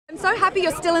so happy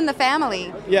you're still in the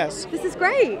family. Yes. This is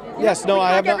great. Yes, no,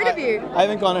 I haven't. Get rid of you. I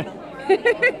haven't gone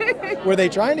in. Were they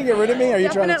trying to get rid of me? Are you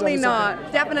trying to tell me something? Definitely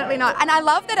not. Definitely not. And I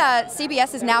love that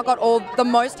CBS has now got all the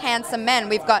most handsome men.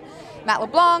 We've got Matt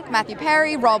LeBlanc, Matthew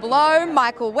Perry, Rob Lowe,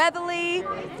 Michael Weatherly.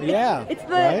 Yeah. It's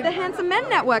the Handsome Men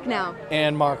Network now.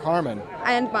 And Mark Harmon.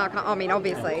 And Mark, I mean,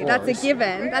 obviously, that's a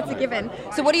given. That's a given.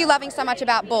 So, what are you loving so much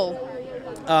about Bull?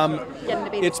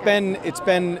 It's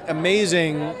been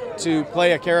amazing to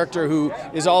play a character who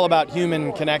is all about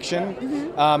human connection.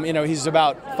 Mm-hmm. He's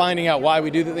about finding out why we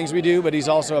do the things we do, but he's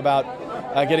also about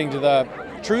getting to the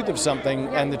truth of something,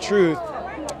 and the truth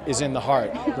is in the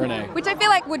heart, Renee. Which I feel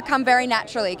like would come very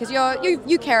naturally, because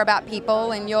you care about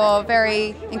people and you're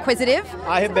very inquisitive.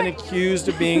 I have been accused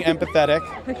of being empathetic.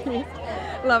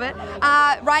 Love it.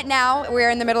 Right now, we're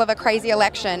in the middle of a crazy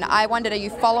election. I wondered, are you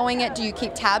following it? Do you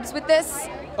keep tabs with this?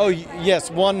 Oh,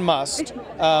 yes, one must,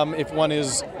 if one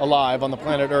is alive on the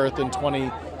planet Earth in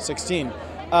 2016.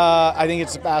 I think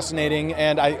it's fascinating,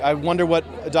 and I wonder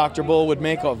what Dr. Bull would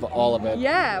make of all of it.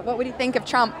 Yeah, what would he think of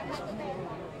Trump?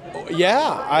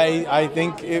 Yeah, I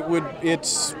think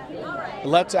it's...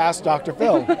 Let's ask Dr.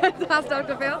 Phil. Let's ask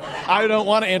Dr. Phil. I don't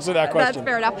want to answer that question. That's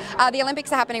fair enough. The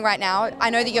Olympics are happening right now. I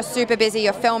know that you're super busy,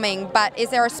 you're filming, but is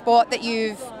there a sport that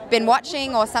you've been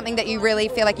watching or something that you really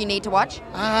feel like you need to watch?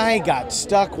 I got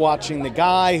stuck watching the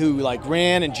guy who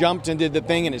ran and jumped and did the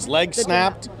thing and his leg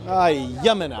snapped.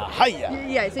 Yamina, hiya.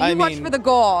 Yeah, so you watched for the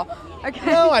gore. Okay.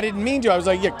 No, I didn't mean to. I was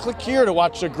like, yeah, click here to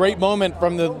watch a great moment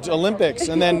from the Olympics.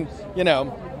 And then,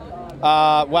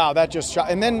 wow, that just shot.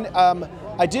 And then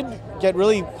I did get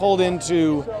really pulled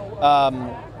into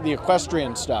the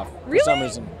equestrian stuff for some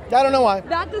reason. I don't know why.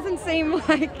 That doesn't seem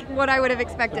like what I would have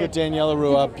expected. Look at Daniela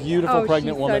Rua, beautiful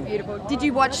pregnant woman. Oh, she's so beautiful. Did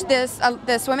you watch this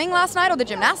the swimming last night or the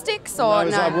gymnastics? Or I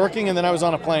was working and then I was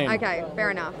on a plane. Okay,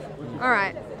 fair enough. All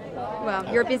right.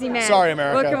 Well, you're a busy man. Sorry,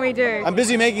 America. What can we do? I'm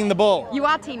busy making the bull. You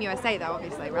are Team USA, though,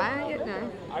 obviously, right?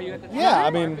 No. Are you at the Yeah, I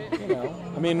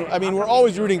mean, we're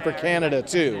always rooting for Canada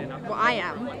too. Well, I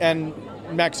am. And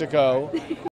Mexico.